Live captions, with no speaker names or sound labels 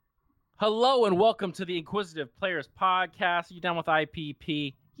Hello and welcome to the Inquisitive Players Podcast. You down with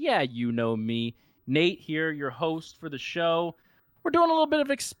IPP? Yeah, you know me. Nate here, your host for the show. We're doing a little bit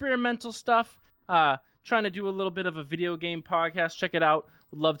of experimental stuff, trying to do a little bit of a video game podcast. Check it out.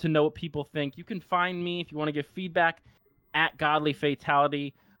 Would love to know what people think. You can find me if you want to give feedback at Godly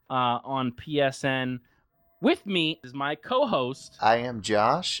Fatality on PSN. With me is my co-host. I am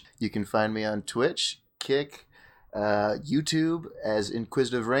Josh. You can find me on Twitch, Kick, YouTube as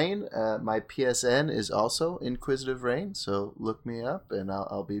Inquisitive Rain. My PSN is also Inquisitive Rain, so look me up and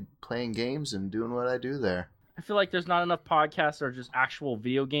I'll be playing games and doing what I do there. I feel like there's not enough podcasts that are just actual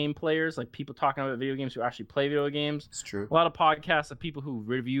video game players, like people talking about video games who actually play video games. It's true. A lot of podcasts of people who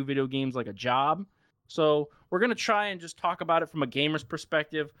review video games like a job. So we're going to try and just talk about it from a gamer's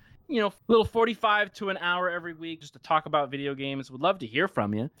perspective. You know, a little 45 to an hour every week just to talk about video games. Would love to hear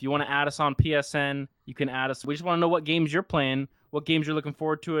from you. If you want to add us on PSN, you can add us. We just want to know what games you're playing, what games you're looking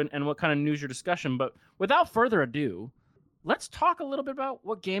forward to, and what kind of news you're discussing. But without further ado, let's talk a little bit about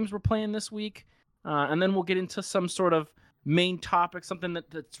what games we're playing this week. And then we'll get into some sort of main topic, something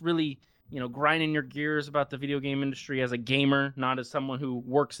that's really, grinding your gears about the video game industry as a gamer, not as someone who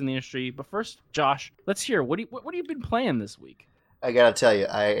works in the industry. But first, Josh, let's hear, what have you been playing this week? I gotta tell you,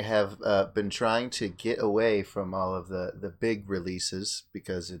 I have been trying to get away from all of the big releases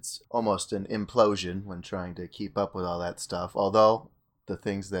because it's almost an implosion when trying to keep up with all that stuff. Although the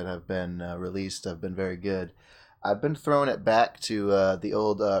things that have been released have been very good. I've been throwing it back to the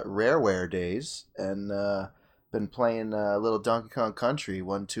old Rareware days and been playing little Donkey Kong Country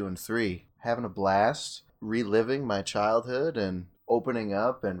 1, 2, and 3. Having a blast, reliving my childhood and opening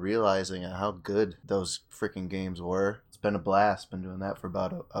up and realizing how good those freaking games were. It's been a blast. Been doing that for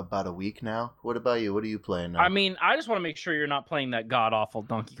about a week now. What about you? What are you playing now? I mean, I just want to make sure you're not playing that god-awful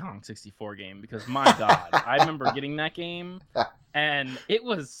Donkey Kong 64 game because, my God, I remember getting that game and it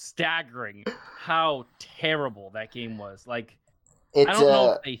was staggering how terrible that game was. Like, I don't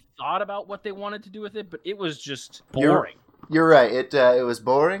know if they thought about what they wanted to do with it, but it was just boring. You're right. It was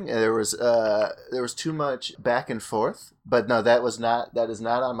boring. There was too much back and forth. But no, that is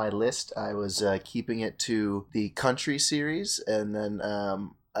not on my list. I was keeping it to the Country series, and then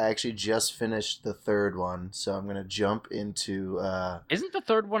I actually just finished the third one, so I'm gonna jump into. Isn't the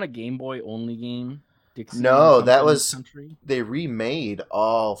third one a Game Boy only game? No, that was Country? They remade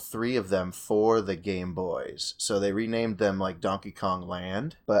all three of them for the Game Boys, so they renamed them like Donkey Kong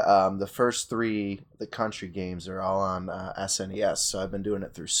Land. But the first three, the Country games, are all on SNES. So I've been doing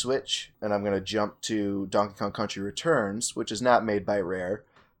it through Switch, and I'm gonna jump to Donkey Kong Country Returns, which is not made by Rare,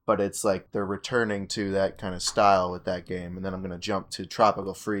 but it's like they're returning to that kind of style with that game. And then I'm gonna jump to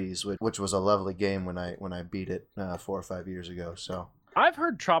Tropical Freeze, which was a lovely game when I beat it 4 or 5 years ago. So. I've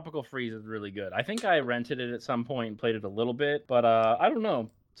heard Tropical Freeze is really good. I think I rented it at some point and played it a little bit, but I don't know.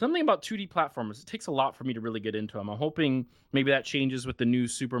 Something about 2D platformers, it takes a lot for me to really get into them. I'm hoping maybe that changes with the new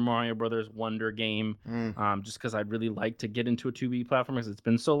Super Mario Brothers Wonder game, just because I'd really like to get into a 2D platformer because it's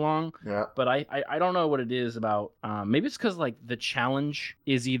been so long. Yeah. But I don't know what it is about. Maybe it's because like the challenge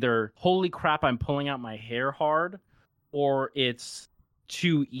is either, holy crap, I'm pulling out my hair hard, or it's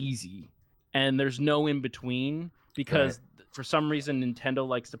too easy. And there's no in between because... Right. For some reason, Nintendo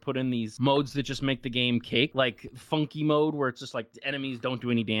likes to put in these modes that just make the game cake, like funky mode, where it's just like the enemies don't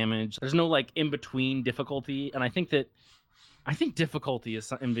do any damage. There's no like in between difficulty, and I think difficulty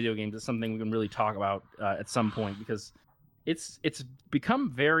is in video games is something we can really talk about at some point because it's become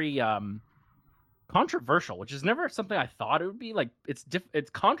very controversial, which is never something I thought it would be. Like it's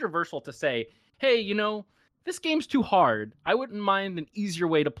controversial to say, hey, this game's too hard. I wouldn't mind an easier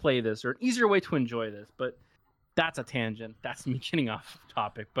way to play this or an easier way to enjoy this, but. That's a tangent. That's me getting off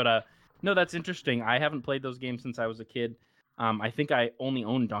topic. But no, that's interesting. I haven't played those games since I was a kid. I think I only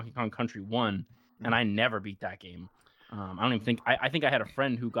owned Donkey Kong Country 1, and I never beat that game. I don't even think... I think I had a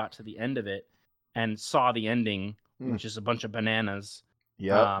friend who got to the end of it and saw the ending, which is a bunch of bananas.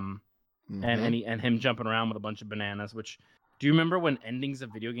 Yeah. And him jumping around with a bunch of bananas, which... Do you remember when endings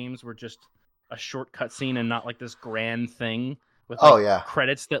of video games were just a short cutscene and not like this grand thing with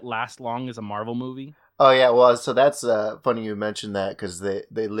credits that last long as a Marvel movie? Oh, yeah, well, so that's funny you mentioned that because they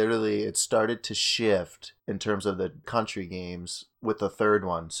literally, it started to shift in terms of the Country games with the third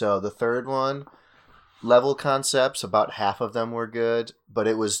one. So the third one, level concepts, about half of them were good, but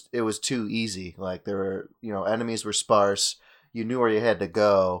it was too easy. Like there were, enemies were sparse, you knew where you had to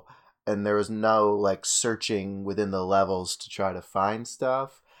go, and there was no like searching within the levels to try to find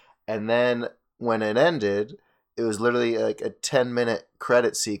stuff. And then when it ended... It was literally like a 10-minute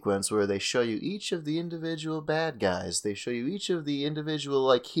credit sequence where they show you each of the individual bad guys. They show you each of the individual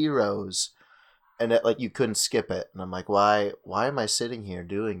like heroes. and it, like you couldn't skip it. And I'm like, why am I sitting here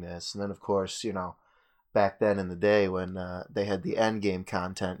doing this? And then of course, back then in the day when they had the end game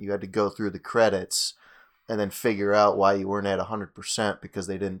content, you had to go through the credits and then figure out why you weren't at 100% because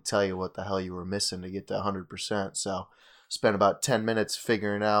they didn't tell you what the hell you were missing to get to 100%. So spent about 10 minutes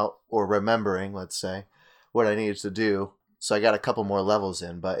figuring out or remembering, let's say, what I needed to do. So I got a couple more levels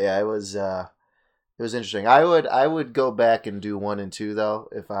in, but yeah, it was interesting. I would go back and do 1 and 2 though,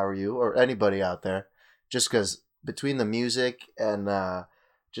 if I were you or anybody out there, just because between the music and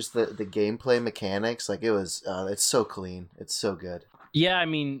just the gameplay mechanics, like it's so clean, it's so good. Yeah, I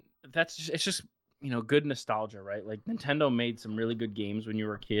mean it's just good nostalgia, right? Like Nintendo made some really good games when you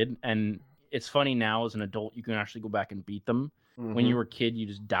were a kid, and it's funny now as an adult you can actually go back and beat them. Mm-hmm. When you were a kid, you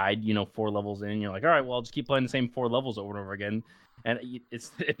just died 4 levels in, and you're like, all right, well, I'll just keep playing the same 4 levels over and over again. And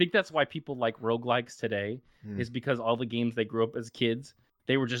I think that's why people like roguelikes today, is because all the games they grew up as kids,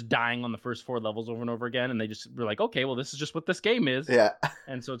 they were just dying on the first 4 levels over and over again, and they just were like, okay, well, this is just what this game is. Yeah.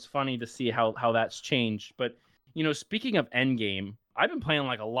 And so it's funny to see how that's changed. But speaking of endgame, I've been playing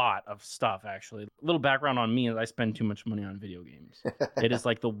like a lot of stuff, actually. A little background on me is I spend too much money on video games. It is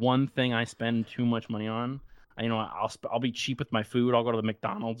like the one thing I spend too much money on. I'll be cheap with my food. I'll go to the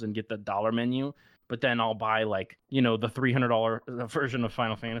McDonald's and get the dollar menu, but then I'll buy the $300 version of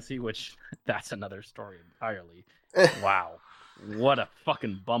Final Fantasy, which that's another story entirely. Wow. What a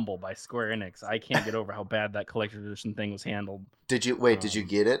fucking bumble by Square Enix. I can't get over how bad that collector's edition thing was handled. Did you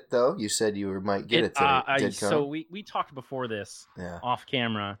get it though? You said you might get it today. So we talked before this off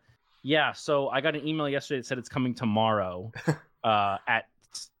camera. Yeah, so I got an email yesterday that said it's coming tomorrow at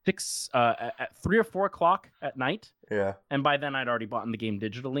 3 or 4 o'clock at night. Yeah. And by then I'd already bought the game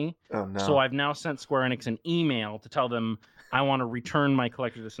digitally. Oh no. So I've now sent Square Enix an email to tell them I want to return my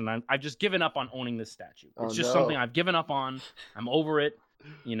collector's edition. I've just given up on owning this statue. It's just something I've given up on. I'm over it.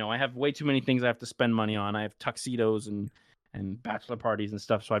 I have way too many things I have to spend money on. I have tuxedos and bachelor parties and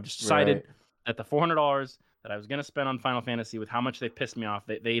stuff. So I've just decided that the $400 that I was going to spend on Final Fantasy, with how much they pissed me off,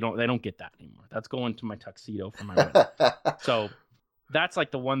 they don't get that anymore. That's going to my tuxedo for my wedding. So that's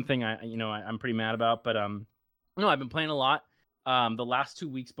like the one thing I'm pretty mad about. But I've been playing a lot. The last 2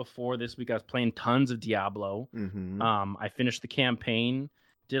 weeks before this week, I was playing tons of Diablo. Mm-hmm. I finished the campaign,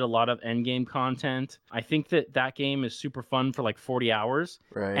 did a lot of endgame content. I think that game is super fun for like 40 hours.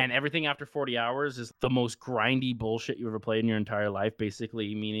 Right. And everything after 40 hours is the most grindy bullshit you ever played in your entire life,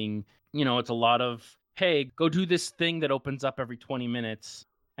 basically, meaning, it's a lot of, hey, go do this thing that opens up every 20 minutes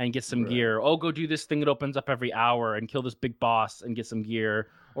and get some gear. Oh, go do this thing that opens up every hour and kill this big boss and get some gear.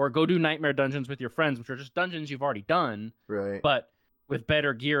 Or go do nightmare dungeons with your friends, which are just dungeons you've already done, but with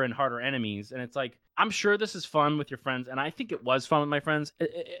better gear and harder enemies. And it's like, I'm sure this is fun with your friends, and I think it was fun with my friends.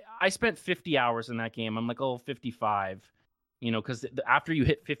 I spent 50 hours in that game. I'm like, 55, because after you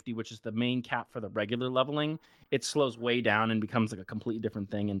hit 50, which is the main cap for the regular leveling, it slows way down and becomes like a completely different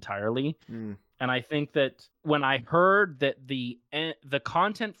thing entirely. And I think that when I heard that the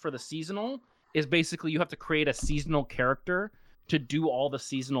content for the seasonal is basically you have to create a seasonal character to do all the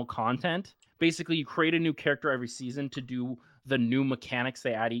seasonal content. Basically, you create a new character every season to do the new mechanics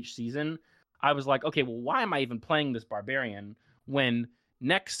they add each season. I was like, okay, well, why am I even playing this barbarian when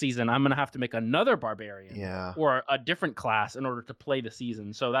next season I'm going to have to make another barbarian or a different class in order to play the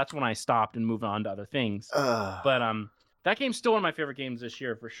season? So that's when I stopped and moved on to other things. But that game's still one of my favorite games this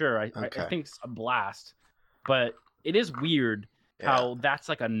year for sure. I think it's a blast. But it is weird how that's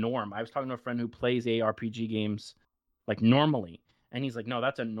like a norm. I was talking to a friend who plays ARPG games like normally, and he's like, no,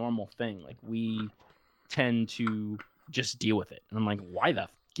 that's a normal thing. Like, we tend to just deal with it. And I'm like, why the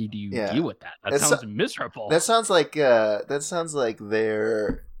do you deal with that? That sounds miserable. That sounds like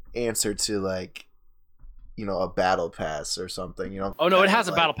their answer to like, a battle pass or something. Oh no, it has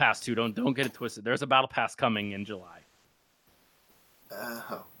a battle pass too. Don't get it twisted. There's a battle pass coming in July.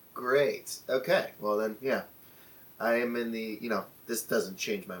 Oh, great. Okay, well then, I am in the, this doesn't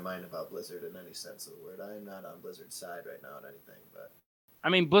change my mind about Blizzard in any sense of the word. I am not on Blizzard's side right now on anything, but... I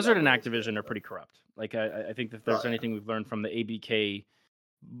mean, Blizzard and Activision are pretty corrupt. Like, I think that if there's anything we've learned from the ABK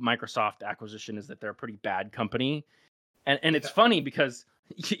Microsoft acquisition is that they're a pretty bad company. And it's funny because,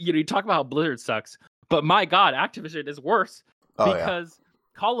 you talk about how Blizzard sucks, but my God, Activision is worse. Because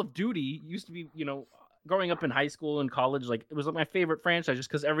Call of Duty used to be, growing up in high school and college, like it was like my favorite franchise just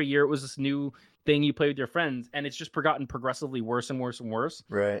because every year it was this new thing you play with your friends, and it's just gotten progressively worse and worse and worse.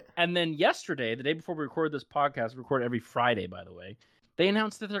 Right. And then yesterday, the day before we recorded this podcast, we record every Friday, by the way, they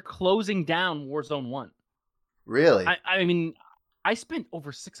announced that they're closing down Warzone 1. Really? I mean, I spent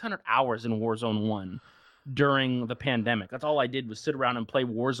over 600 hours in Warzone 1 during the pandemic. That's all I did was sit around and play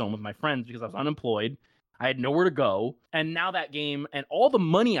Warzone with my friends because I was unemployed. I had nowhere to go. And now that game and all the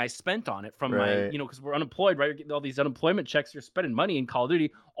money I spent on it from my, Right. because we're unemployed, right? We're getting all these unemployment checks. You're spending money in Call of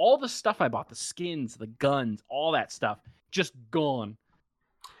Duty. All the stuff I bought, the skins, the guns, all that stuff, just gone.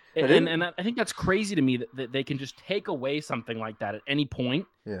 And I think that's crazy to me that they can just take away something like that at any point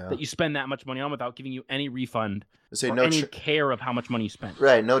that you spend that much money on without giving you any refund or any care of how much money you spent.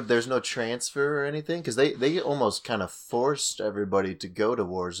 Right. No, there's no transfer or anything because they almost kind of forced everybody to go to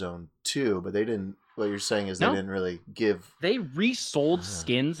Warzone 2, but they didn't. What you're saying is they didn't really give. They resold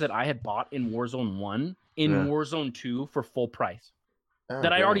skins that I had bought in Warzone 1 in Warzone 2 for full price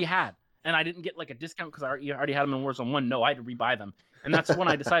that I already had. And I didn't get like a discount because I already had them in Warzone 1. No, I had to rebuy them. And that's when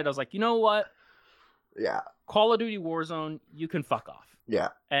I decided, I was like, you know what? Yeah. Call of Duty Warzone, you can fuck off. Yeah.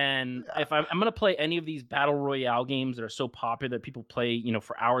 And if I'm going to play any of these battle royale games that are so popular that people play,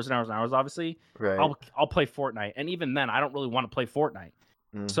 for hours and hours and hours, obviously, I'll play Fortnite. And even then, I don't really want to play Fortnite.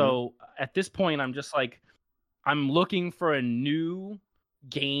 Mm-hmm. So at this point, I'm just like, I'm looking for a new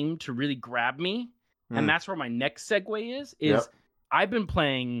game to really grab me. And that's where my next segue is I've been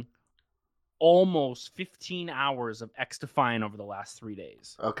playing almost 15 hours of X-Defiant over the last 3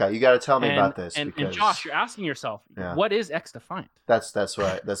 days. Okay, you got to tell me about this. And Josh, you're asking yourself, what is X-Defiant? That's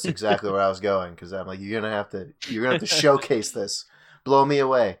right. That's exactly where I was going because I'm like, you're gonna have to showcase this. Blow me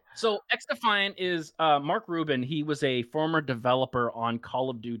away. So X-Defiant is Mark Rubin. He was a former developer on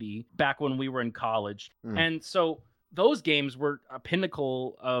Call of Duty back when we were in college, and so those games were a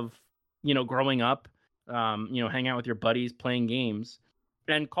pinnacle of growing up. Hang out with your buddies, playing games.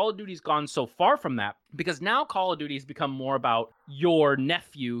 And Call of Duty's gone so far from that because now Call of Duty has become more about your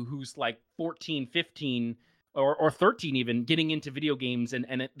nephew who's like 14, 15, or 13 even, getting into video games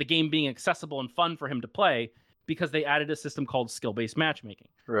and the game being accessible and fun for him to play because they added a system called skill-based matchmaking.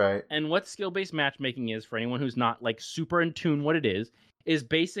 Right. And what skill-based matchmaking is, for anyone who's not like super in tune what it is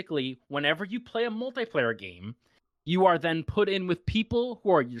basically whenever you play a multiplayer game, you are then put in with people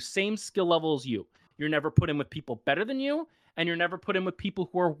who are your same skill level as you. You're never put in with people better than you, and you're never put in with people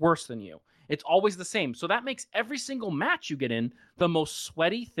who are worse than you. It's always the same. So that makes every single match you get in the most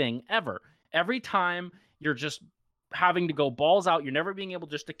sweaty thing ever. Every time you're just having to go balls out, you're never being able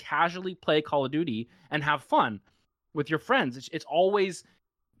just to casually play Call of Duty and have fun with your friends. It's always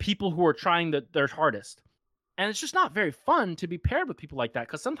people who are trying their hardest. And it's just not very fun to be paired with people like that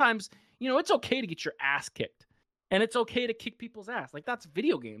because sometimes, it's okay to get your ass kicked. And it's okay to kick people's ass. Like, that's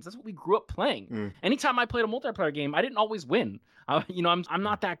video games. That's what we grew up playing. Anytime I played a multiplayer game, I didn't always win. I'm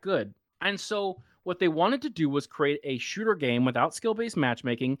not that good. And so what they wanted to do was create a shooter game without skill-based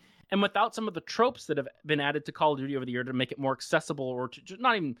matchmaking and without some of the tropes that have been added to Call of Duty over the year to make it more accessible or to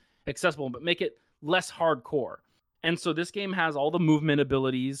not even accessible, but make it less hardcore. And so this game has all the movement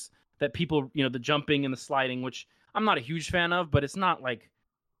abilities that people, the jumping and the sliding, which I'm not a huge fan of, but it's not like,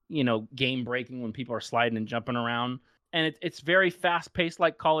 game breaking when people are sliding and jumping around. And it's very fast paced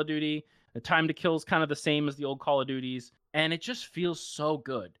like Call of Duty. The time to kill is kind of the same as the old Call of Duties. And it just feels so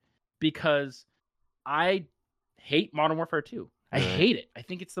good because I hate Modern Warfare 2. I hate it. I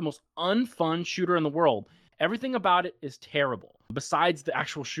think it's the most unfun shooter in the world. Everything about it is terrible besides the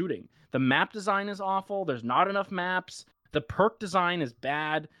actual shooting. The map design is awful. There's not enough maps. The perk design is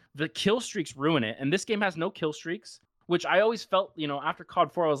bad. The kill streaks ruin it. And this game has no kill streaks, which I always felt, after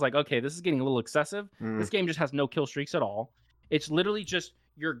COD 4, I was like, okay, this is getting a little excessive. This game just has no kill streaks at all. It's literally just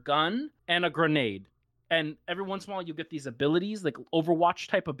your gun and a grenade. And every once in a while, you get these abilities, like Overwatch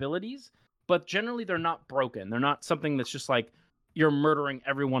type abilities, but generally they're not broken. They're not something that's just like you're murdering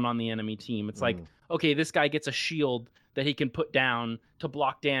everyone on the enemy team. It's like, okay, this guy gets a shield that he can put down to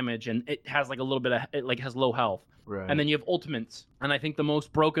block damage, and it has like a little bit of, it like has low health. Right. And then you have ultimates. And I think the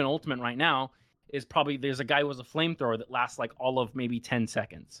most broken ultimate right now is probably there's a guy who has a flamethrower that lasts like all of maybe 10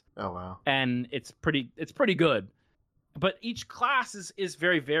 seconds. Oh, wow. And it's pretty good. But each class is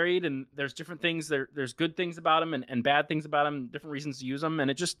very varied, and there's different things. There's good things about them and bad things about them, different reasons to use them. And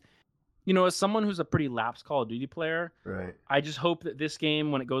it just, as someone who's a pretty lapsed Call of Duty player, right, I just hope that this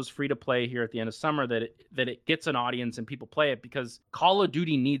game, when it goes free to play here at the end of summer, that it gets an audience and people play it because Call of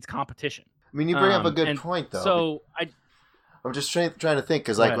Duty needs competition. I mean, you bring up a good point, though. So I'm just trying to think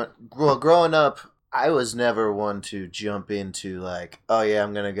because, like, growing up, I was never one to jump into like, oh yeah,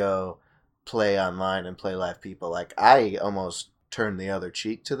 I'm gonna go play online and play live people. Like, I almost turned the other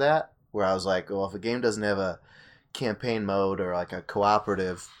cheek to that, where I was like, well, if a game doesn't have a campaign mode or like a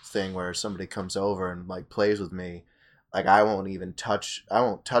cooperative thing where somebody comes over and like plays with me, like I won't touch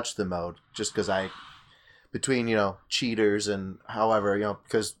the mode just because between cheaters and however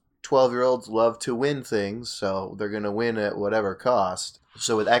because 12-year-olds love to win things, so they're gonna win at whatever cost.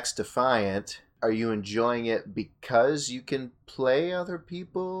 So with X Defiant, are you enjoying it because you can play other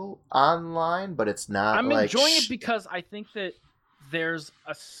people online, but it's not I'm like... enjoying it because I think that there's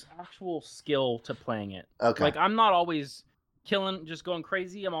actual skill to playing it. Okay. Like, I'm not always just going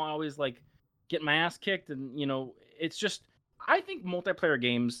crazy. I'm always like getting my ass kicked, and it's just, I think multiplayer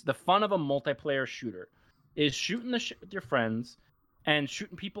games, the fun of a multiplayer shooter is shooting the shit with your friends and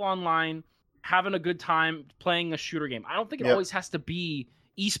shooting people online, having a good time playing a shooter game. I don't think it always has to be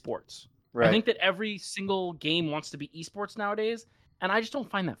esports. Right. I think that every single game wants to be esports nowadays, and I just don't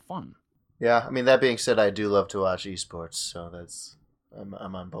find that fun. Yeah, I mean, that being said, I do love to watch esports, so that's...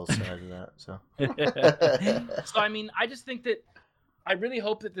 I'm on both sides of that. So, so I mean, I just think that I really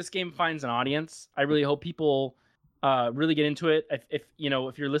hope that this game finds an audience. I really hope people really get into it. If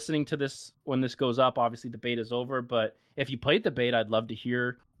you're listening to this when this goes up, obviously the beta is over. But if you played the beta, I'd love to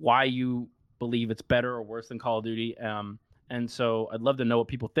hear why you believe it's better or worse than Call of Duty. And so I'd love to know what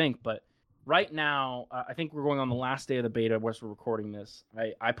people think. But right now, I think we're going on the last day of the beta once we're recording this.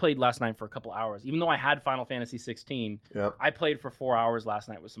 I played last night for a couple hours. Even though I had Final Fantasy 16, I played for 4 hours last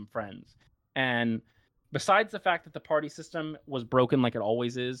night with some friends. And besides the fact that the party system was broken like it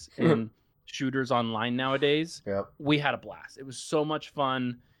always is in shooters online nowadays, we had a blast. It was so much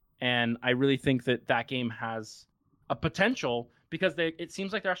fun. And I really think that game has a potential because it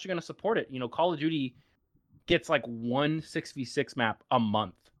seems like they're actually going to support it. Call of Duty gets like one 6v6 map a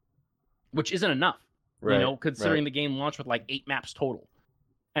month, which isn't enough, considering the game launched with like 8 maps total.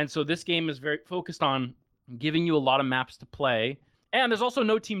 And so this game is very focused on giving you a lot of maps to play. And there's also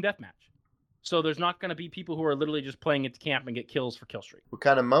no team deathmatch. So there's not going to be people who are literally just playing it to camp and get kills for kill streak. What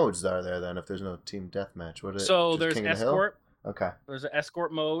kind of modes are there then if there's no team deathmatch? So there's escort. Okay. There's an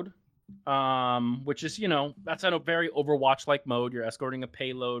escort mode, which is, that's a very Overwatch-like mode. You're escorting a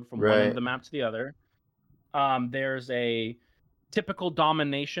payload from one end of the map to the other. There's a typical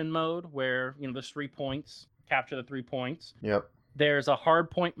domination mode where there's 3 points, capture the 3 points. There's a hard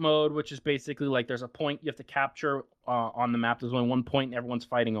point mode, which is basically like there's a point you have to capture on the map. There's only 1 point and everyone's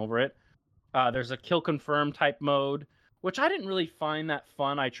fighting over it. There's a kill confirm type mode, which I didn't really find that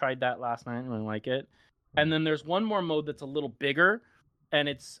fun. I tried that last night. I didn't really like it. And then there's one more mode that's a little bigger, and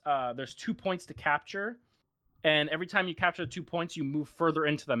it's there's 2 points to capture, and every time you capture 2 points, you move further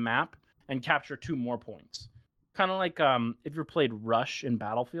into the map and capture 2 more points. Kind of like if you played Rush in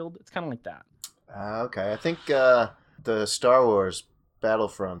Battlefield, it's kind of like that. Okay, I think the Star Wars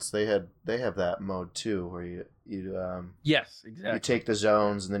Battlefronts they have that mode too, where you yes, exactly. You take the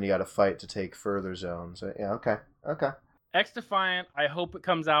zones and then you got to fight to take further zones. Yeah, okay. X Defiant, I hope it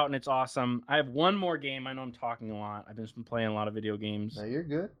comes out and it's awesome. I have one more game. I know I'm talking a lot. I've just been playing a lot of video games. No, you're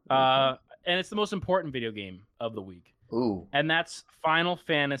good. And it's the most important video game of the week. Ooh. And that's Final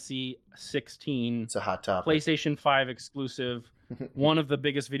Fantasy 16. It's a hot topic. PlayStation 5 exclusive. One of the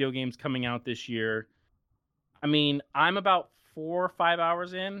biggest video games coming out this year. I mean, I'm about 4 or 5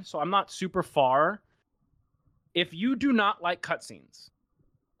 hours in, so I'm not super far. If you do not like cutscenes,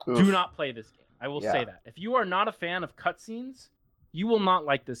 do not play this game. I will say that. If you are not a fan of cutscenes, you will not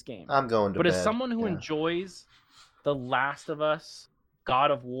like this game. I'm going to bed. But as someone who enjoys The Last of Us, God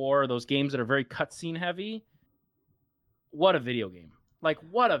of War, those games that are very cutscene heavy, what a video game. Like,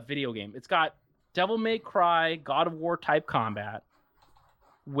 what a video game. It's got Devil May Cry, God of War type combat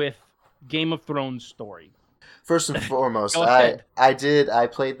with Game of Thrones story. First and foremost, I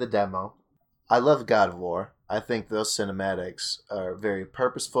played the demo. I love God of War. I think those cinematics are very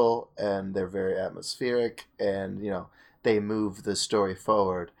purposeful and they're very atmospheric and, they move the story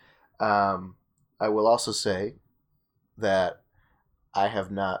forward. I will also say that I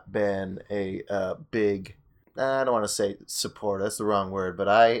have not been a big, I don't want to say supporter, that's the wrong word, but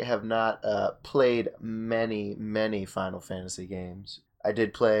I have not played many Final Fantasy games. I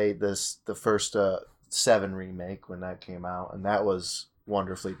did play the first 7 remake when that came out, and that was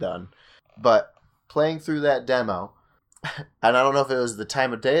wonderfully done. But playing through that demo, and I don't know if it was the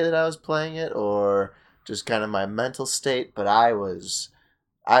time of day that I was playing it or just kind of my mental state, but I was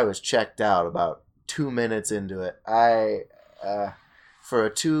checked out about 2 minutes into it. For a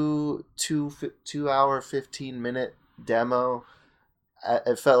 2 hour 15-minute demo,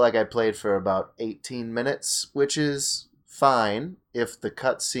 it felt like I played for about 18 minutes, which is fine if the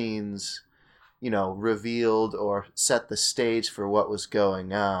cutscenes, revealed or set the stage for what was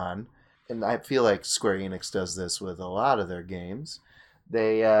going on. And I feel like Square Enix does this with a lot of their games.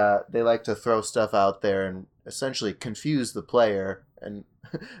 They like to throw stuff out there and essentially confuse the player and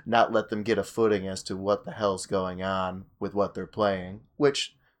not let them get a footing as to what the hell's going on with what they're playing,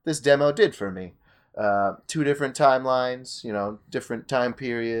 which this demo did for me. 2 different timelines, different time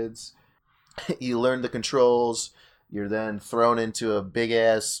periods. You learn the controls. You're then thrown into a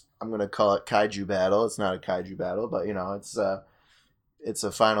big-ass I'm going to call it kaiju battle. It's not a kaiju battle, but it's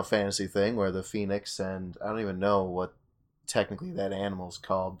a Final Fantasy thing where the Phoenix and I don't even know what technically that animal's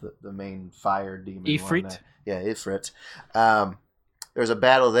called, the main fire demon Ifrit? one. Yeah, Ifrit. There's a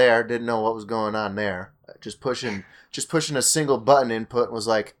battle there. Didn't know what was going on there. Just pushing a single button input and was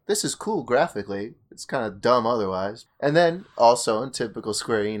like, this is cool graphically. It's kind of dumb otherwise. And then also in typical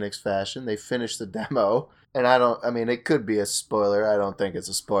Square Enix fashion, they finished the demo. And it could be a spoiler. I don't think it's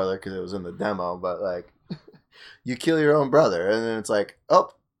a spoiler because it was in the demo, but like, you kill your own brother. And then it's like,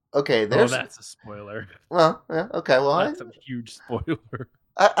 oh, okay, there's... Oh, that's a spoiler. Well, yeah, okay, well... That's a huge spoiler.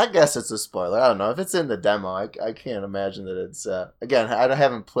 I guess it's a spoiler. I don't know. If it's in the demo, I can't imagine that it's... Again, I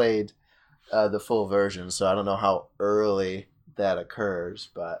haven't played the full version, so I don't know how early that occurs,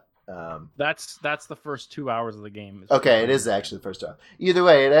 but... That's the first 2 hours of the game. Okay, it is actually the first time. Either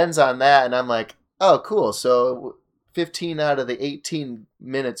way, it ends on that, and I'm like, oh, cool. So 15 out of the 18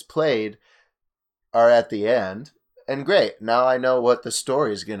 minutes played are at the end, and great. Now I know what the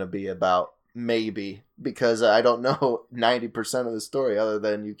story is going to be about, maybe, because I don't know 90% of the story other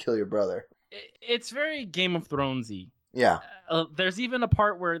than you kill your brother. It's very Game of Thrones-y. Yeah. There's even a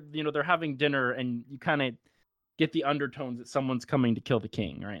part where, they're having dinner and you kind of get the undertones that someone's coming to kill the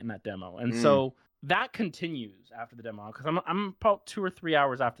king, right, in that demo. And so that continues after the demo, because I'm about 2 or 3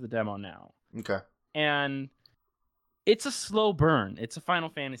 hours after the demo now. Okay. And it's a slow burn. It's a Final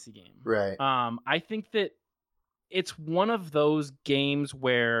Fantasy game. Right. I think that it's one of those games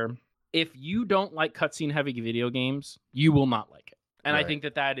where if you don't like cutscene heavy video games, you will not like it. And Right. I think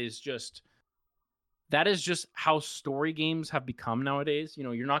that is just how story games have become nowadays.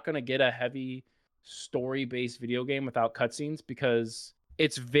 You're not going to get a heavy story-based video game without cutscenes because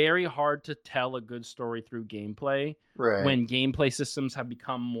it's very hard to tell a good story through gameplay. Right. When gameplay systems have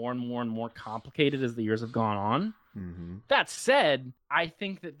become more and more and more complicated as the years have gone on. Mm-hmm. That said, I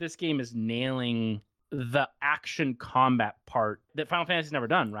think that this game is nailing the action combat part that Final Fantasy's never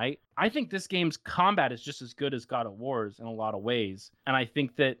done, right? I think this game's combat is just as good as God of War's in a lot of ways. And I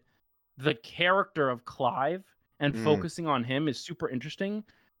think that the character of Clive and focusing on him is super interesting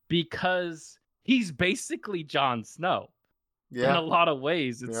because he's basically Jon Snow. In a lot of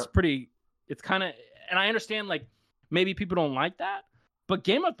ways. It's kind of, and I understand like maybe people don't like that, but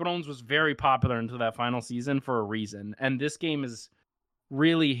Game of Thrones was very popular until that final season for a reason. And this game is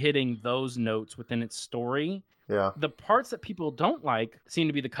really hitting those notes within its story. Yeah. The parts that people don't like seem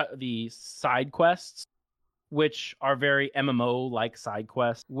to be the side quests, which are very MMO-like side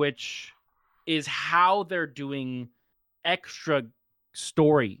quests, which is how they're doing extra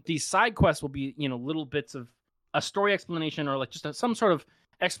story. These side quests will be, little bits of a story explanation or like just some sort of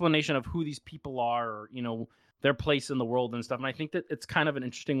explanation of who these people are or, their place in the world and stuff. And I think that it's kind of an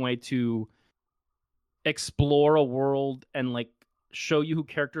interesting way to explore a world and like show you who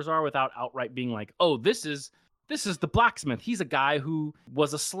characters are without outright being like, oh, this is the blacksmith. He's a guy who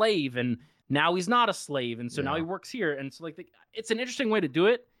was a slave and now he's not a slave. And so now he works here. And so like, it's an interesting way to do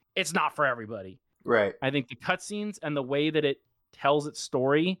it. It's not for everybody. Right. I think the cutscenes and the way that it tells its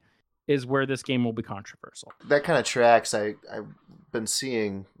story is where this game will be controversial. That kind of tracks. I've been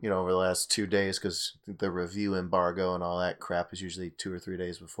seeing, over the last 2 days, because the review embargo and all that crap is usually 2 or 3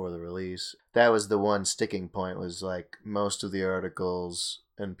 days before the release. That was the one sticking point, was like most of the articles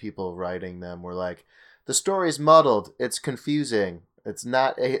and people writing them were like, the story's muddled, it's confusing. It's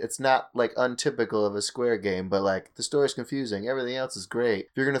not like untypical of a Square game, but like the story's confusing. Everything else is great.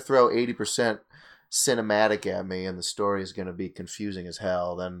 If you're going to throw 80% cinematic at me and the story is going to be confusing as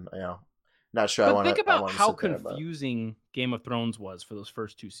hell, then not sure. But think about how confusing Game of Thrones was for those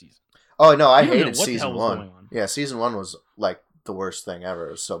first 2 seasons. Oh no, I hated season 1. Yeah, season 1 was like the worst thing ever.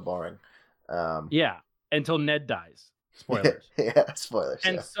 It was so boring. Yeah, until Ned dies. Spoilers. Yeah, spoilers.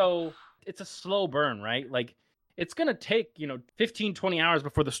 And so it's a slow burn, right? Like it's going to take 15, 20 hours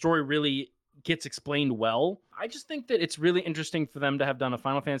before the story really gets explained well. I just think that it's really interesting for them to have done a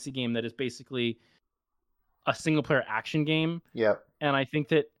Final Fantasy game that is basically a single player action game. Yep. And I think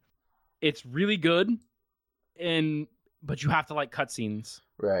that it's really good, but you have to like cutscenes.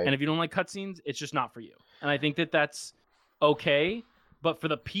 Right. And if you don't like cutscenes, it's just not for you. And I think that that's okay. But for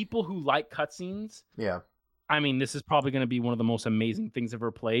the people who like cutscenes, yeah, I mean, this is probably going to be one of the most amazing things I've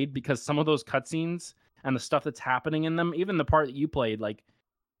ever played, because some of those cutscenes and the stuff that's happening in them, even the part that you played, like,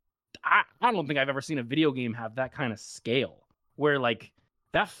 I don't think I've ever seen a video game have that kind of scale where like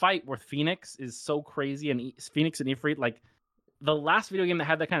that fight where Phoenix is so crazy and Phoenix and Ifrit, like the last video game that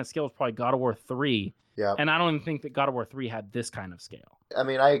had that kind of scale was probably God of War 3. Yeah. And I don't even think that God of War 3 had this kind of scale. I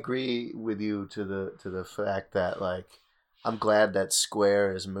mean, I agree with you to the fact that like I'm glad that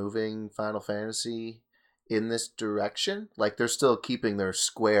Square is moving Final Fantasy in this direction. Like they're still keeping their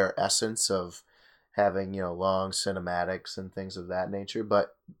Square essence of having, long cinematics and things of that nature,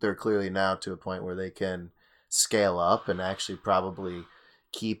 but they're clearly now to a point where they can scale up and actually probably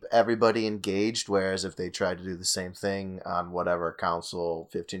keep everybody engaged. Whereas if they tried to do the same thing on whatever console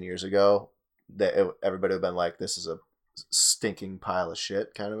 15 years ago, everybody would have been like, this is a stinking pile of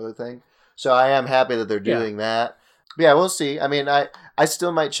shit kind of a thing. So I am happy that they're doing that. But yeah, we'll see. I mean, I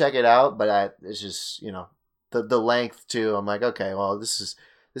still might check it out, but it's just, the length too. I'm like, okay, well, this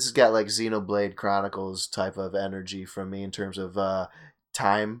has got like Xenoblade Chronicles type of energy from me in terms of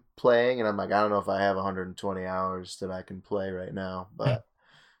time playing, and I'm like, I don't know if I have 120 hours that I can play right now, but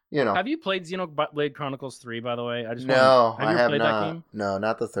Have you played Xenoblade Chronicles 3, by the way? I you have played not. That game? No,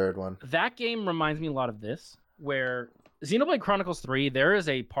 not the third one. That game reminds me a lot of this, where Xenoblade Chronicles 3, there is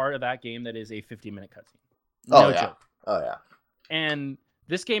a part of that game that is a 50-minute cutscene. No joke. Oh yeah. And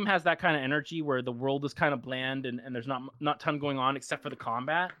this game has that kind of energy where the world is kind of bland and there's not a ton going on except for the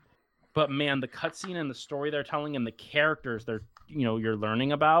combat. But man, the cutscene and the story they're telling and the characters you're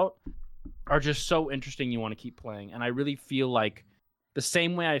learning about are just so interesting. You want to keep playing, and I really feel like the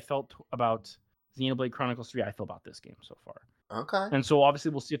same way I felt about Xenoblade Chronicles 3, I feel about this game so far. Okay. And so obviously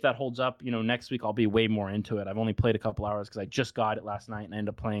we'll see if that holds up. Next week I'll be way more into it. I've only played a couple hours because I just got it last night and I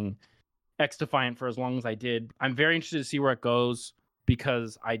ended up playing X Defiant for as long as I did. I'm very interested to see where it goes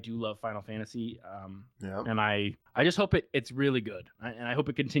because I do love Final Fantasy. And I just hope it's really good. And I hope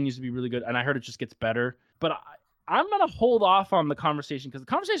it continues to be really good. And I heard it just gets better. But I'm going to hold off on the conversation because the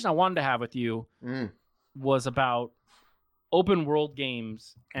conversation I wanted to have with you was about open world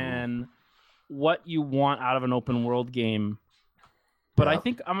games and what you want out of an open world game. But I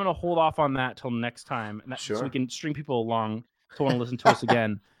think I'm going to hold off on that till next time, so we can string people along to want to listen to us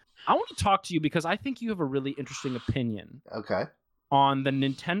again. I want to talk to you because I think you have a really interesting opinion on the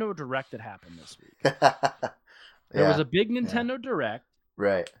Nintendo Direct that happened this week. There was a big Nintendo Direct.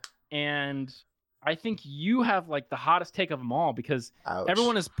 Right. And I think you have like the hottest take of them all because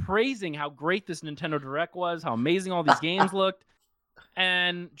everyone is praising how great this Nintendo Direct was, how amazing all these games looked.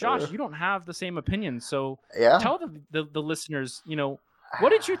 And Josh, you don't have the same opinion. So tell the listeners, what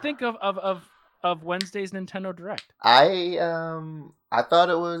did you think of Wednesday's Nintendo Direct? I thought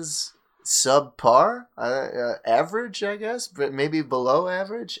it was subpar, average, I guess, but maybe below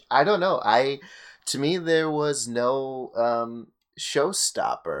average. I don't know. To me, there was no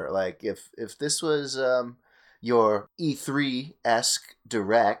showstopper. Like if this was your E3-esque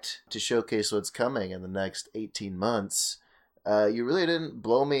Direct to showcase what's coming in the next 18 months, you really didn't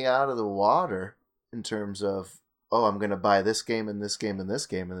blow me out of the water in terms of, I'm going to buy this game and this game and this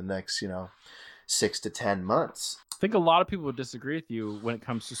game in the next, 6 to 10 months. I think a lot of people would disagree with you when it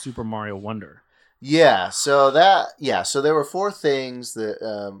comes to Super Mario Wonder. So there were 4 things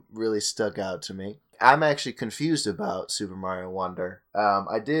that really stuck out to me. I'm actually confused about Super Mario Wonder.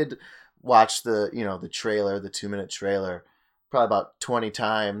 I did watch the trailer, the 2-minute trailer, probably about 20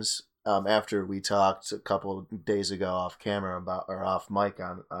 times after we talked a couple days ago off camera or off mic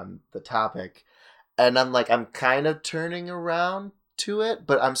on the topic. And I'm kind of turning around to it,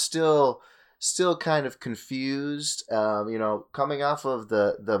 but I'm still kind of confused. Coming off of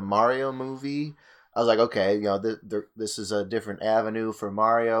the Mario movie, I was like, okay, this is a different avenue for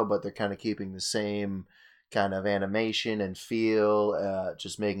Mario, but they're kind of keeping the same kind of animation and feel,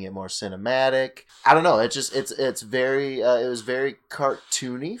 just making it more cinematic. I don't know. It's very it was very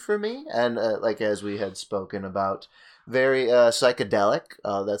cartoony for me, and as we had spoken about, very psychedelic.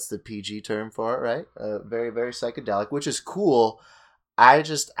 That's the PG term for it, right? Very, very psychedelic, which is cool. I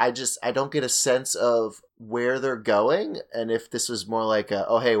don't get a sense of where they're going, and if this was more like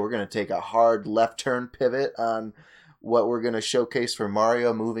hey, we're gonna take a hard left turn pivot on what we're gonna showcase for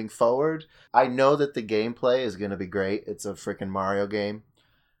Mario moving forward. I know that the gameplay is gonna be great. It's a freaking Mario game.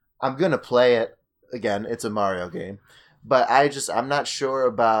 I'm gonna play it again. It's a Mario game, but I'm not sure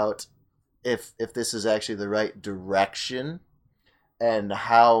about if this is actually the right direction and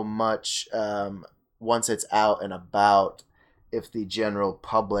how much once it's out and about, if the general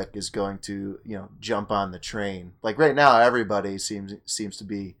public is going to jump on the train. Like right now, everybody seems to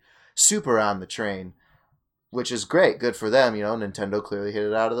be super on the train, which is great. Good for them. Nintendo clearly hit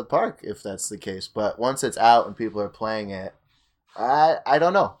it out of the park if that's the case. But once it's out and people are playing it, I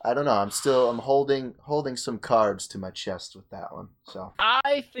don't know. I'm holding some cards to my chest with that one. So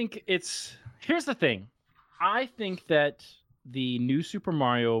I think here's the thing. I think that the new Super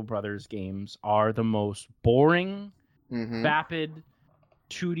Mario Brothers games are the most boring, vapid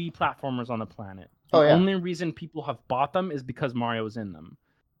 2D platformers on the planet. The only reason people have bought them is because Mario is in them.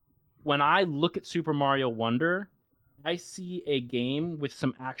 When I look at Super Mario Wonder, I see a game with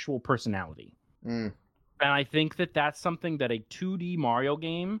some actual personality. And I think that that's something that a 2D Mario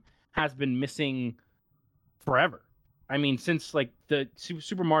game has been missing forever. I mean, since like the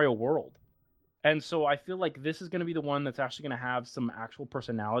Super Mario World. And so I feel like this is going to be the one that's actually going to have some actual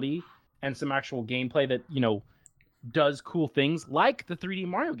personality and some actual gameplay that, does cool things like the 3D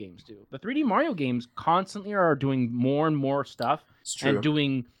Mario games do. The 3D Mario games constantly are doing more and more stuff and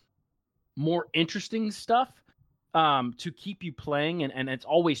doing more interesting stuff to keep you playing, and it's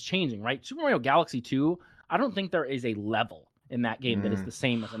always changing, right? Super Mario Galaxy 2, I don't think there is a level in that game that is the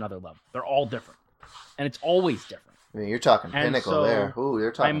same as another level. They're all different, and it's always different. I mean, you're talking pinnacle there. Ooh,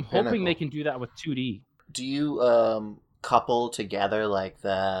 you're talking I'm hoping they can do that with 2D. Do you couple together like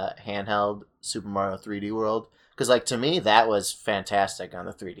the handheld Super Mario 3D World? Because like to me, that was fantastic on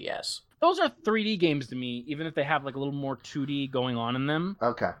the 3DS. Those are 3D games to me, even if they have like a little more 2D going on in them.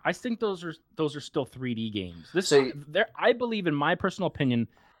 Okay. I think those are still 3D games. I believe, in my personal opinion,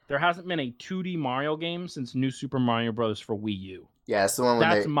 there hasn't been a 2D Mario game since New Super Mario Bros. For Wii U. Yeah, it's the one.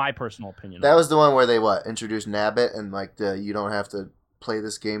 That's my personal opinion. That was the one where they introduced Nabbit and like the you don't have to play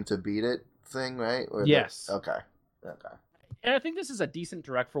this game to beat it thing, right? Yes. Okay. And I think this is a decent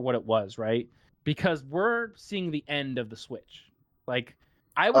direct for what it was, right? Because we're seeing the end of the Switch. Like,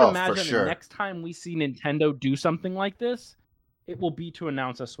 I would imagine the next time we see Nintendo do something like this, it will be to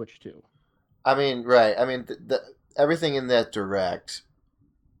announce a Switch 2. I mean, right. I mean, everything in that direct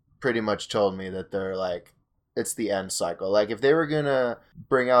pretty much told me that they're like, it's the end cycle. Like, if they were going to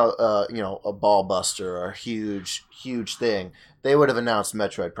bring out, a ball buster or a huge thing, they would have announced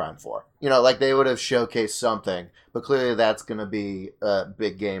Metroid Prime 4. Like, they would have showcased something. But clearly that's going to be a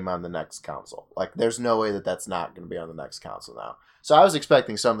big game on the next console. Like, there's no way that that's not going to be on the next console now. So I was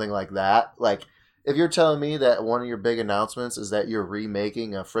expecting something like that. Like, if you're telling me that one of your big announcements is that you're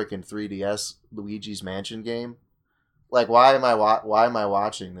remaking a freaking 3DS Luigi's Mansion game, like, why am I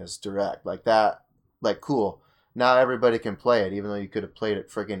watching this direct? Like, that, like, cool. Now everybody can play it, even though you could have played it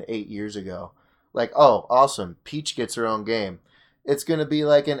freaking 8 years ago. Like, oh, awesome. Peach gets her own game. It's going to be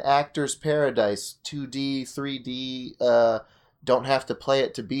like an Actor's Paradise, 2D, 3D, don't have to play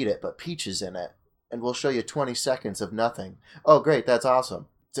it to beat it, but Peach is in it. And we'll show you 20 seconds of nothing. Oh, great, that's awesome.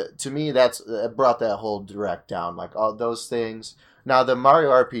 To me, it brought that whole direct down, like all those things. Now, the Mario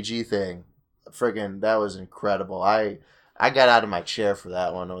RPG thing, friggin', that was incredible. I got out of my chair for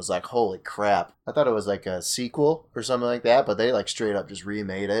that one. I was like, holy crap. I thought it was like a sequel or something like that, but they like straight up just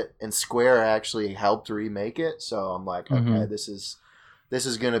remade it. And Square actually helped remake it. So I'm like, okay, this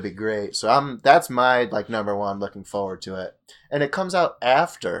is going to be great. So that's my like number one, looking forward to it. And it comes out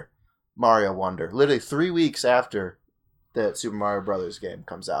after Mario Wonder, literally 3 weeks after the Super Mario Brothers game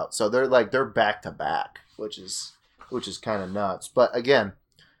comes out. So they're back to back, which is kind of nuts. But again,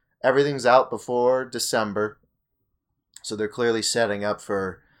 everything's out before December. So they're clearly setting up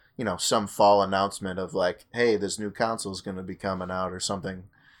for, some fall announcement of like, hey, this new console is going to be coming out or something.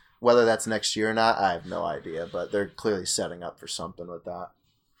 Whether that's next year or not, I have no idea, but they're clearly setting up for something with that.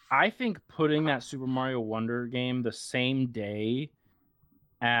 I think putting that Super Mario Wonder game the same day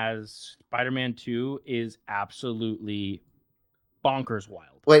as Spider-Man 2 is absolutely bonkers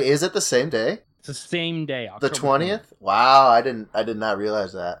wild. Wait, is it the same day? It's the same day, October the 20th? Wow, I did not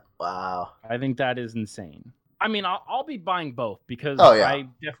realize that. Wow. I think that is insane. I mean, I'll be buying both because I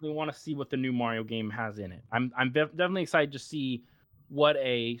definitely want to see what the new Mario game has in it. I'm definitely excited to see what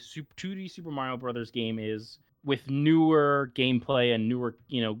a 2D Super Mario Brothers game is with newer gameplay and newer,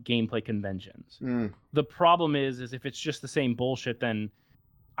 gameplay conventions. The problem is if it's just the same bullshit, then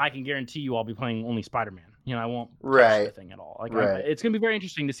I can guarantee you I'll be playing only Spider-Man. I won't touch the thing at all. Like, it's going to be very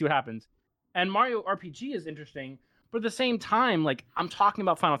interesting to see what happens. And Mario RPG is interesting, but at the same time, like, I'm talking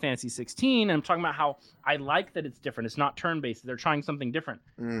about Final Fantasy 16, and I'm talking about how I like that it's different. It's not turn-based. They're trying something different.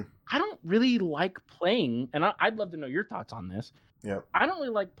 I don't really like playing, and I'd love to know your thoughts on this. Yep. I don't really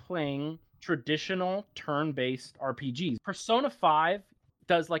like playing traditional turn-based RPGs. Persona 5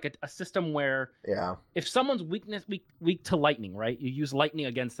 does like a system where if someone's weak to lightning, right? You use lightning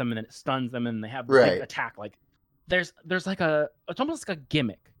against them and then it stuns them and they have the big attack. Like there's like it's almost like a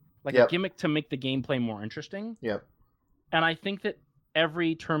gimmick. Like a gimmick to make the gameplay more interesting. Yep. And I think that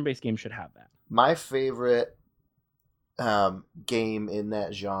every turn-based game should have that. My favorite game in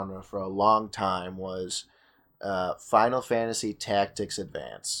that genre for a long time was Final Fantasy Tactics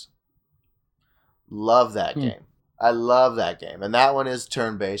Advance. Love that game. I love that game. And that one is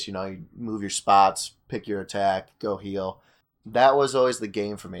turn-based. You move your spots, pick your attack, go heal. That was always the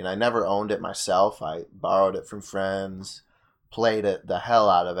game for me. And I never owned it myself. I borrowed it from friends, played it the hell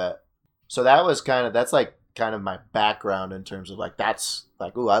out of it. So that's kind of my background in terms of like, that's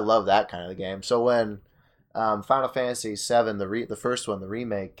like, ooh, I love that kind of game. So when Final Fantasy VII, the first one, the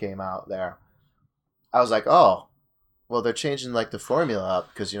remake came out there, I was like, oh, well, they're changing like the formula up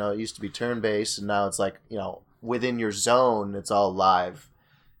because it used to be turn based and now it's like within your zone it's all live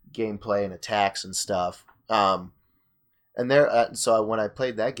gameplay and attacks and stuff. And there, so when I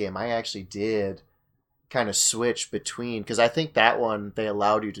played that game, I actually did kind of switch between because I think that one they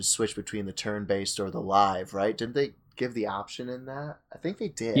allowed you to switch between the turn based or the live, right? Didn't they give the option in that? I think they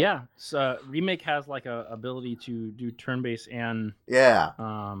did. Yeah, so Remake has like a ability to do turn based and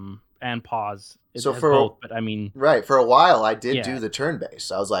pause. It So has for both, but I mean, right for a while I did Yeah. do the turn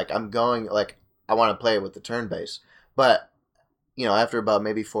based. I was like, I'm going like I want to play it with the turn based, but after about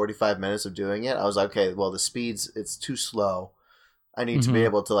maybe 45 minutes of doing it, I was like, okay, well, it's too slow. I need to be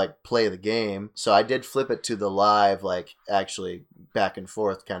able to like play the game. So I did flip it to the live, like actually back and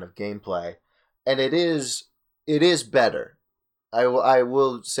forth kind of gameplay. And it is better. I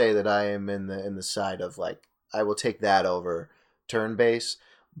will say that I am in the side of like, I will take that over turn base,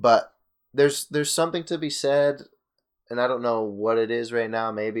 but there's something to be said, and I don't know what it is right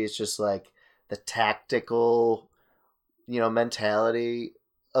now. Maybe it's just like the tactical mentality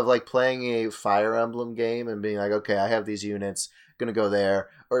of like playing a Fire Emblem game and being like, okay, I have these units, gonna go there,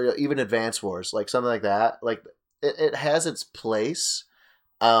 or even Advance Wars, like something like that. Like it has its place,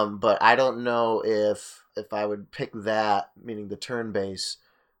 but I don't know if I would pick that, meaning the turn base,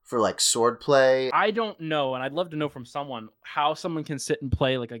 for like sword play. I don't know, and I'd love to know from someone how someone can sit and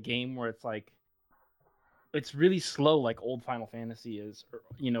play like a game where it's like it's really slow, like old Final Fantasy is,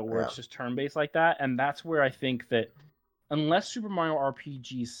 where it's just turn based like that, and that's where I think that unless Super Mario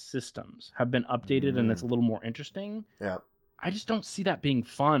RPG systems have been updated and it's a little more interesting, I just don't see that being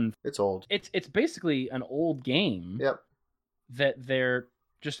fun. It's old. It's basically an old game. Yep. That they're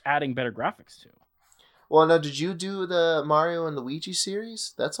just adding better graphics to. Well, now, did you do the Mario and Luigi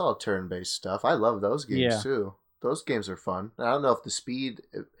series? That's all turn-based stuff. I love those games too. Those games are fun. I don't know if the speed,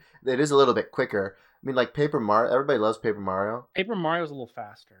 it is a little bit quicker. I mean, like Paper Mario, everybody loves Paper Mario. Paper Mario's a little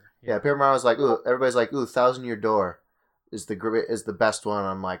faster. Yeah, Paper Mario's like, ooh, everybody's like, ooh, Thousand Year Door is the best one.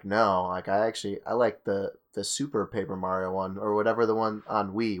 I'm like, no, like I like the Super Paper Mario one, or whatever, the one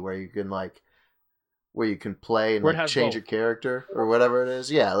on Wii where you can play and like change your character or whatever it is.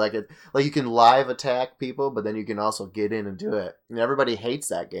 Yeah, like you can live attack people, but then you can also get in and do it. And everybody hates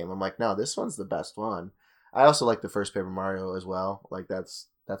that game. I'm like, no, this one's the best one. I also like the first Paper Mario as well. Like that's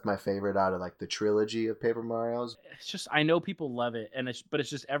my favorite out of like the trilogy of Paper Marios. It's just, I know people love it, but it's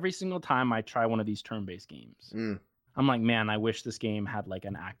just every single time I try one of these turn-based games, I'm like, man, I wish this game had like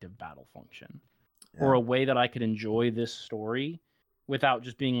an active battle function or a way that I could enjoy this story without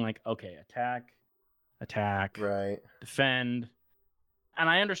just being like, okay, attack, right, defend. And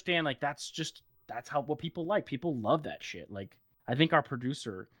I understand like that's how what people like. People love that shit. Like I think our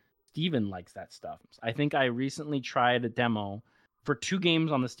producer Steven likes that stuff. I think I recently tried a demo for 2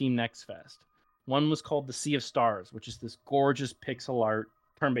 games on the Steam Next Fest. One was called The Sea of Stars, which is this gorgeous pixel art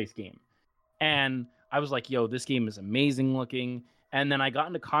turn-based game. And I was like, yo, this game is amazing looking. And then I got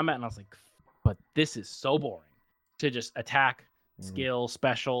into combat and I was like, but this is so boring to just attack, skill,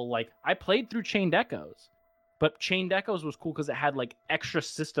 special. Like I played through Chained Echoes, but Chained Echoes was cool because it had like extra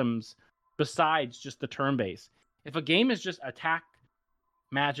systems besides just the turn-based. If a game is just attack,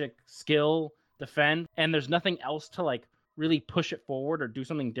 magic, skill, defend, and there's nothing else to like really push it forward or do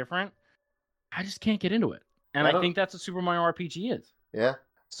something different, I just can't get into it. And I think that's what Super Mario RPG is. Yeah.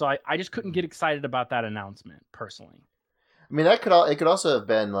 So I just couldn't get excited about that announcement personally. I mean, it could also have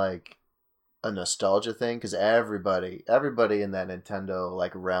been like a nostalgia thing because everybody in that Nintendo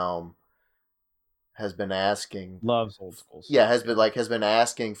like realm has been asking, loves old school stuff. Yeah, has been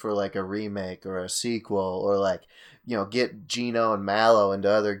asking for like a remake or a sequel or like get Gino and Mallow into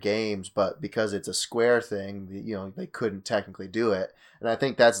other games, but because it's a Square thing, they couldn't technically do it. And I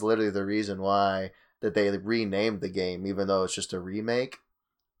think that's literally the reason why that they renamed the game, even though it's just a remake.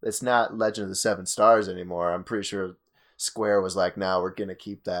 It's not Legend of the Seven Stars anymore. I'm pretty sure Square was like, "No, we're gonna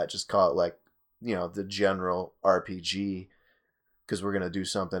keep that. Just call it like the general RPG." Because we're going to do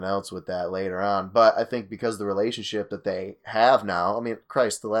something else with that later on. But I think because the relationship that they have now, I mean,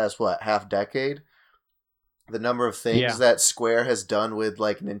 Christ, the last, half decade? The number of things that Square has done with,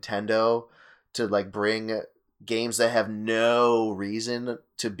 like, Nintendo to, like, bring games that have no reason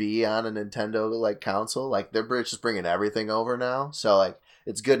to be on a Nintendo, like, console. Like, they're just bringing everything over now. So, like,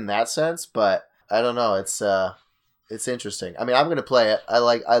 it's good in that sense, but I don't know. It's interesting. I mean, I'm going to play it. I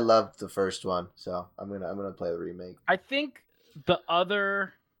loved the first one, so I'm going to play the remake. I think the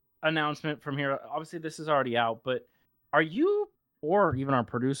other announcement from here, obviously this is already out, but are you, or even our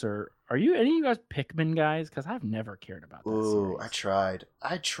producer, are you any of you guys Pikmin guys? Because I've never cared about that series. I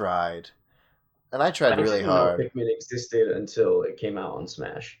tried. And I tried really hard. Pikmin existed until it came out on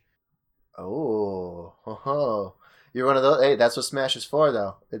Smash. Oh. You're one of those. Hey, that's what Smash is for,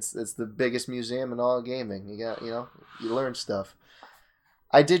 though. It's the biggest museum in all gaming. You learn stuff.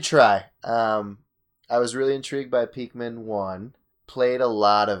 I did try. I was really intrigued by Pikmin 1. Played a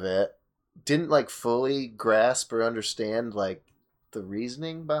lot of it. Didn't like fully grasp or understand like the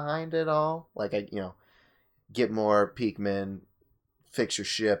reasoning behind it all. Like get more Pikmin, fix your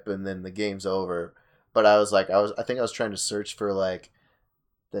ship, and then the game's over. But I think I was trying to search for like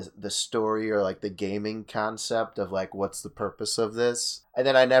the story or like the gaming concept of like what's the purpose of this, and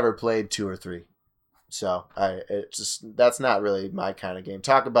then I never played 2 or 3. So that's not really my kind of game.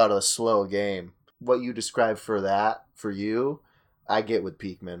 Talk about a slow game. What you described for that for you, I get with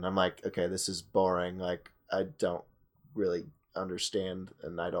Pikmin. I'm like, okay, this is boring. Like I don't really understand,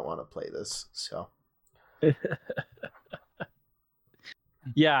 and I don't want to play this. So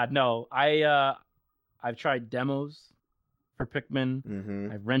Yeah, no, I've tried demos for Pikmin.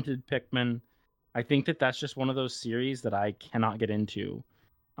 mm-hmm. I've rented Pikmin. I think that that's just one of those series that I cannot get into.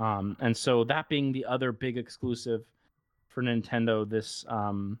 And so that being the other big exclusive for Nintendo this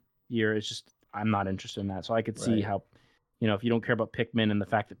year is just I'm not interested in that. So I could see Right. how, if you don't care about Pikmin and the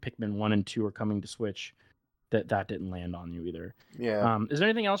fact that Pikmin 1 and 2 are coming to Switch, that didn't land on you either. Yeah. Is there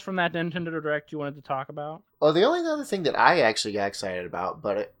anything else from that Nintendo Direct you wanted to talk about? Well, the only other thing that I actually got excited about,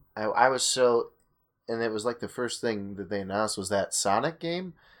 but I was so, and it was like the first thing that they announced was that Sonic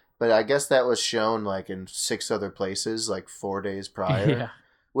game, but I guess that was shown like in 6 other places like 4 days prior, Yeah.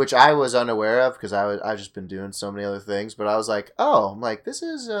 which I was unaware of because I've just been doing so many other things. But I was like, oh, I'm like this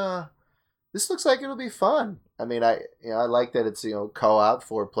looks like it'll be fun. I mean, I like that it's co-op,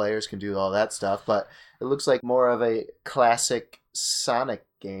 4 players can do all that stuff, but it looks like more of a classic Sonic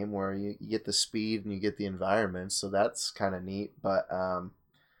game where you get the speed and you get the environment, so that's kind of neat. But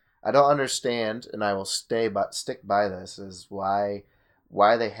I don't understand, and I will stick by this is why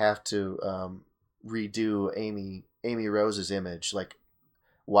they have to redo Amy Rose's image. Like,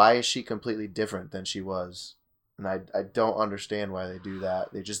 why is she completely different than she was? And I don't understand why they do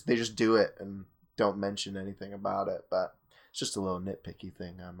that. They just do it and don't mention anything about it. But it's just a little nitpicky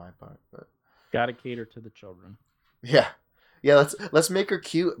thing on my part. But Gotta cater to the children. yeah, yeah. Let's make her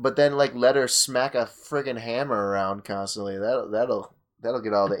cute, but then like let her smack a friggin' hammer around constantly. That'll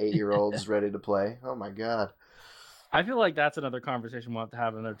get all the 8-year-olds ready to play. Oh my god. I feel like that's another conversation we'll have to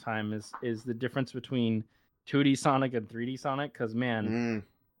have another time is the difference between 2D Sonic and 3D Sonic. Because man, Mm,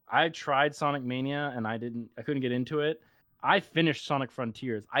 I tried Sonic Mania and I couldn't get into it. I finished Sonic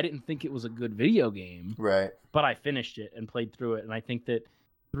Frontiers. I didn't think it was a good video game, right. but I finished it and played through it. And I think that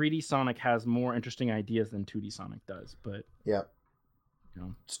 3D Sonic has more interesting ideas than 2D Sonic does. But Yeah,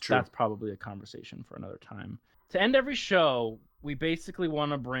 it's true. that's probably a conversation for another time. To end every show, we basically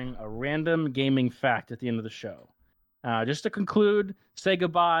want to bring a random gaming fact at the end of the show. Just to conclude, say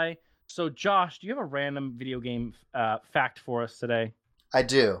goodbye. So, Josh, do you have a random video game fact for us today? I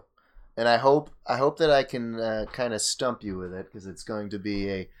do, and I hope that I can kind of stump you with it because it's going to be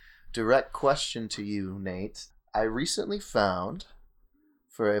a direct question to you, Nate. I recently found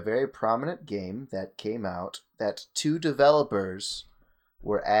for a very prominent game that came out that 2 developers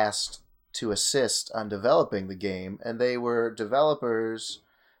were asked to assist on developing the game, and they were developers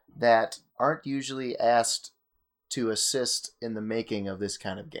that aren't usually asked to assist in the making of this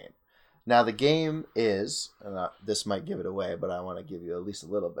kind of game. Now, the game is, this might give it away, but I want to give you at least a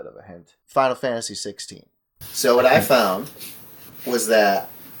little bit of a hint, Final Fantasy 16. So what I found was that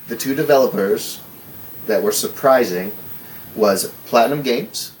the 2 developers that were surprising was Platinum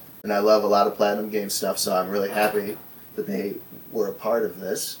Games, and I love a lot of Platinum Games stuff, so I'm really happy that they were a part of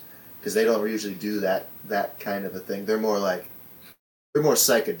this because they don't usually do that kind of a thing. They're more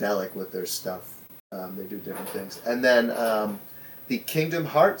psychedelic with their stuff. They do different things, and then the Kingdom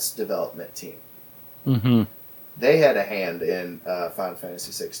Hearts development team. Mm-hmm. They had a hand in Final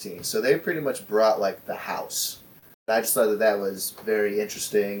Fantasy 16, so they pretty much brought like the house. And I just thought that was very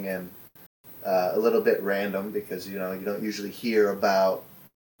interesting and a little bit random because you don't usually hear about,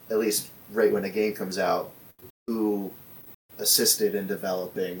 at least right when a game comes out, who assisted in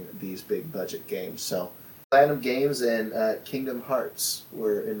developing these big budget games. So Platinum Games and Kingdom Hearts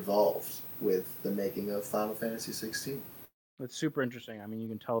were involved with the making of Final Fantasy 16. That's super interesting. I mean, you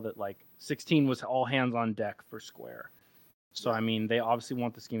can tell that like 16 was all hands on deck for Square. So I mean, they obviously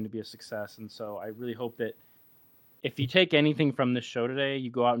want this game to be a success, and so I really hope that if you take anything from this show today,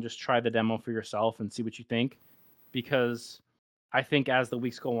 you go out and just try the demo for yourself and see what you think, because I think as the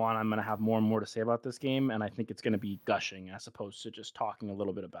weeks go on, I'm going to have more and more to say about this game, and I think it's going to be gushing as opposed to just talking a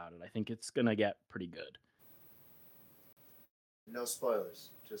little bit about it. I think it's going to get pretty good. No spoilers,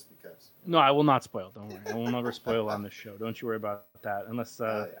 just because. No, I will not spoil. Don't worry. I will never spoil on this show. Don't you worry about that. Unless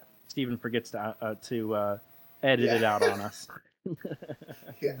Steven forgets to edit it out on us.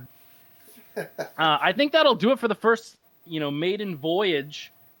 Yeah. I think that'll do it for the first, maiden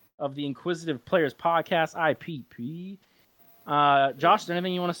voyage of the Inquisitive Players Podcast, IPP. Josh, is there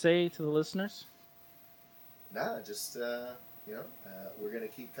anything you want to say to the listeners? Nah, just, we're going to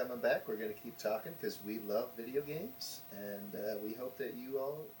keep coming back. We're going to keep talking because we love video games, and we hope that you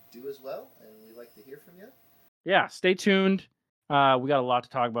all do as well, and we'd like to hear from you. Yeah, stay tuned. We got a lot to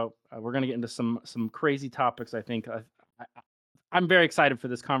talk about. We're going to get into some crazy topics, I think. I'm very excited for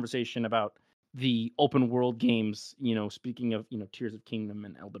this conversation about the open world games, speaking of, Tears of Kingdom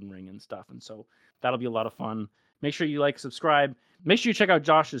and Elden Ring and stuff. And so that'll be a lot of fun. Make sure you like, subscribe. Make sure you check out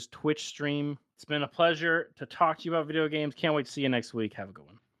Josh's Twitch stream. It's been a pleasure to talk to you about video games. Can't wait to see you next week. Have a good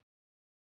one.